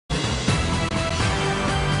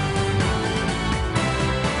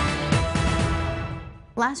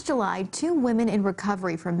Last July, 2 women in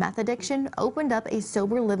recovery from meth addiction opened up a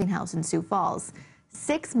sober living house in Sioux Falls.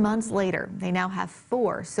 6 months later, they now have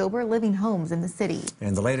 4 sober living homes in the city.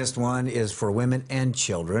 And the latest one is for women and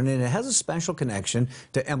children, and it has a special connection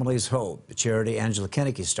to Emily's Hope, the charity Angela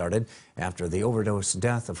Kennecke started after the overdose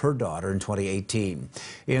death of her daughter in 2018.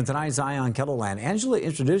 In tonight's Eye on Kettleland, Angela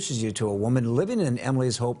introduces you to a woman living in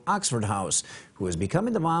Emily's Hope Oxford house who is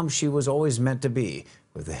becoming the mom she was always meant to be,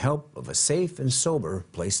 with the help of a safe and sober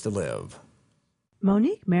place to live.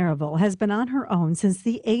 Monique Maryville has been on her own since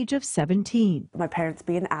the age of 17. My parents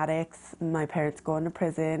being addicts, my parents going to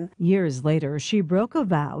prison. Years later, she broke a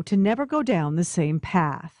vow to never go down the same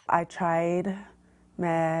path. I tried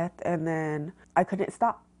meth and then I couldn't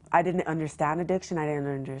stop. I didn't understand addiction. I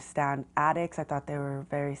didn't understand addicts. I thought they were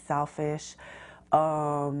very selfish,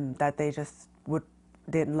 that they just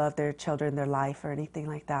didn't love their children, their life, or anything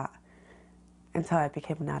like that, until I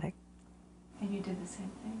became an addict. And you did the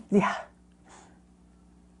same thing? Yeah.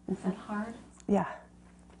 Is that hard? Yeah.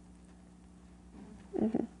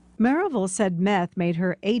 Maryville said meth made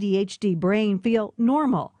her ADHD brain feel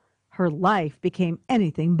normal. Her life became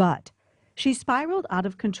anything but. She spiraled out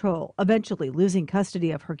of control, eventually losing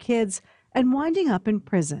custody of her kids and winding up in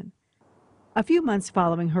prison. A few months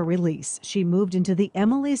following her release, she moved into the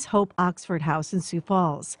Emily's Hope Oxford house in Sioux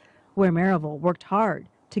Falls, where Maryville worked hard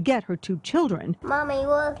to get her 2 children, Mommy,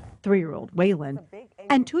 look. 3-year-old Waylon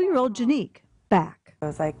and 2-year-old Janique, back. It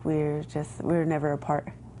was like we were never apart.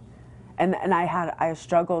 And I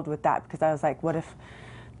struggled with that because I was like, what if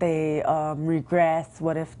they regress?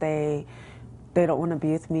 What if they don't want to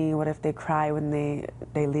be with me? What if they cry when they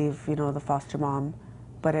leave, the foster mom?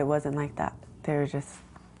 But it wasn't like that.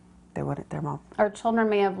 They wanted their mom. Our children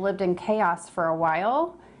may have lived in chaos for a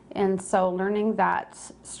while, and so learning that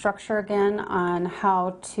structure again on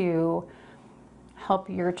how to help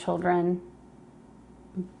your children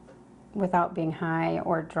without being high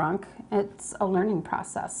or drunk, it's a learning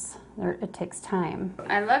process. It takes time.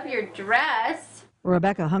 I love your dress.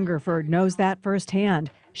 Rebecca Hungerford knows that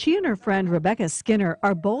firsthand. She and her friend Rebecca Skinner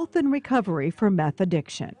are both in recovery for meth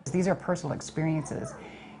addiction. These are personal experiences.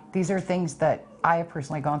 These are things that I have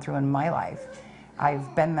personally gone through in my life.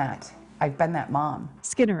 I've been that mom.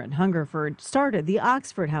 Skinner and Hungerford started the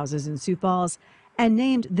Oxford houses in Sioux Falls and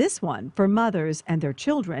named this one for mothers and their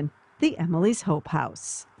children the Emily's Hope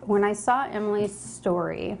House. When I saw Emily's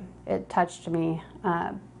story, it touched me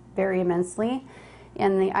very immensely.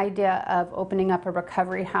 And the idea of opening up a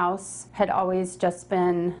recovery house had always just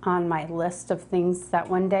been on my list of things that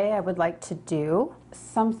one day I would like to do.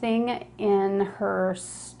 Something in her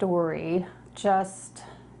story just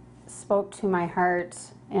spoke to my heart,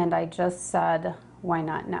 and I just said, why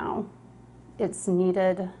not now? It's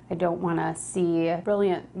needed. I don't want to see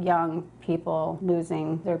brilliant young people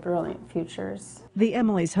losing their brilliant futures. The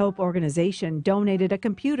Emily's Hope organization donated a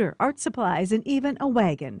computer, art supplies, and even a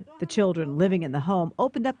wagon. The children living in the home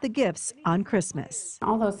opened up the gifts on Christmas.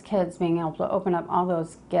 All those kids being able to open up all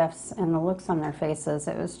those gifts and the looks on their faces,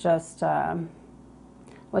 it was just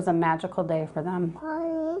was a magical day for them.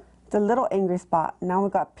 The little angry spot, now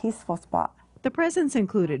we got peaceful spot. The presents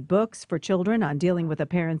included books for children on dealing with a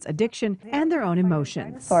parent's addiction and their own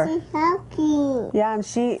emotions. Yeah, and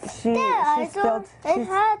she spilled.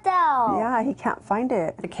 Yeah, he can't find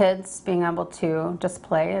it. The kids being able to just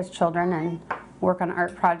play as children and work on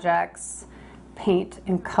art projects, paint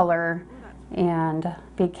and color, and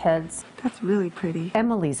be kids. That's really pretty.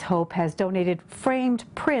 Emily's Hope has donated framed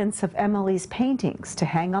prints of Emily's paintings to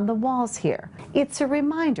hang on the walls here. It's a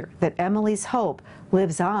reminder that Emily's Hope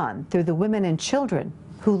lives on through the women and children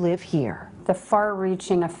who live here. The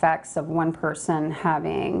far-reaching effects of one person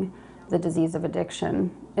having the disease of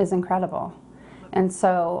addiction is incredible. And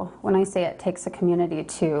so when I say it takes a community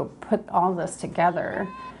to put all this together,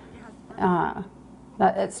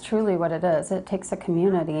 it's truly what it is. It takes a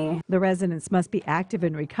community. The residents must be active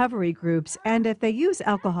in recovery groups, and if they use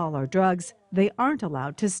alcohol or drugs, they aren't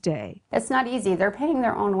allowed to stay. It's not easy. They're paying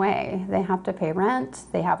their own way. They have to pay rent,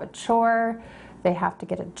 they have a chore, they have to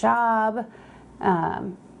get a job,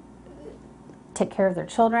 take care of their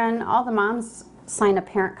children. All the moms sign a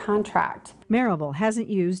parent contract. Maryville hasn't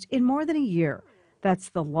used in more than a year. That's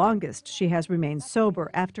the longest she has remained sober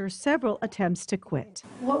after several attempts to quit.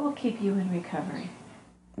 What will keep you in recovery?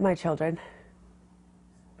 My children.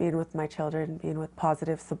 Being with my children, being with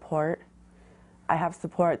positive support. I have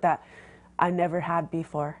support that I never had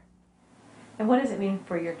before. And what does it mean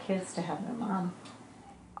for your kids to have their mom?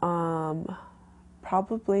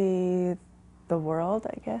 Probably the world,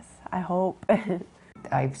 I guess. I hope.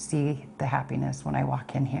 I see the happiness when I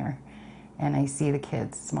walk in here, and I see the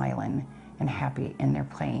kids smiling and happy, and they're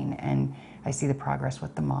playing, and I see the progress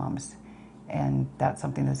with the moms, and that's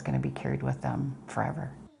something that's going to be carried with them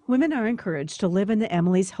forever. Women are encouraged to live in the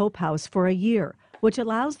Emily's Hope House for a year, which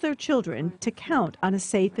allows their children to count on a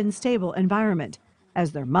safe and stable environment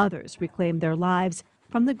as their mothers reclaim their lives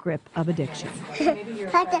from the grip of addiction.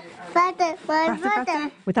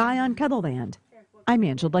 With Eye on Kettleland, I'm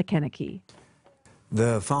Angela Kennecke.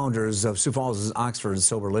 The founders of Sioux Falls' Oxford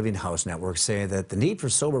Sober Living House Network say that the need for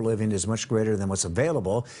sober living is much greater than what's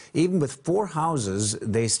available. Even with 4 houses,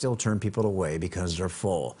 they still turn people away because they're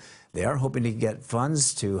full. They are hoping to get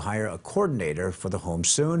funds to hire a coordinator for the home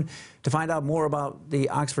soon. To find out more about the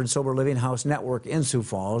Oxford Sober Living House Network in Sioux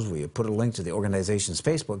Falls, we have put a link to the organization's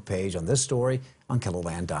Facebook page on this story on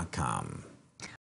KETTLELAND.com.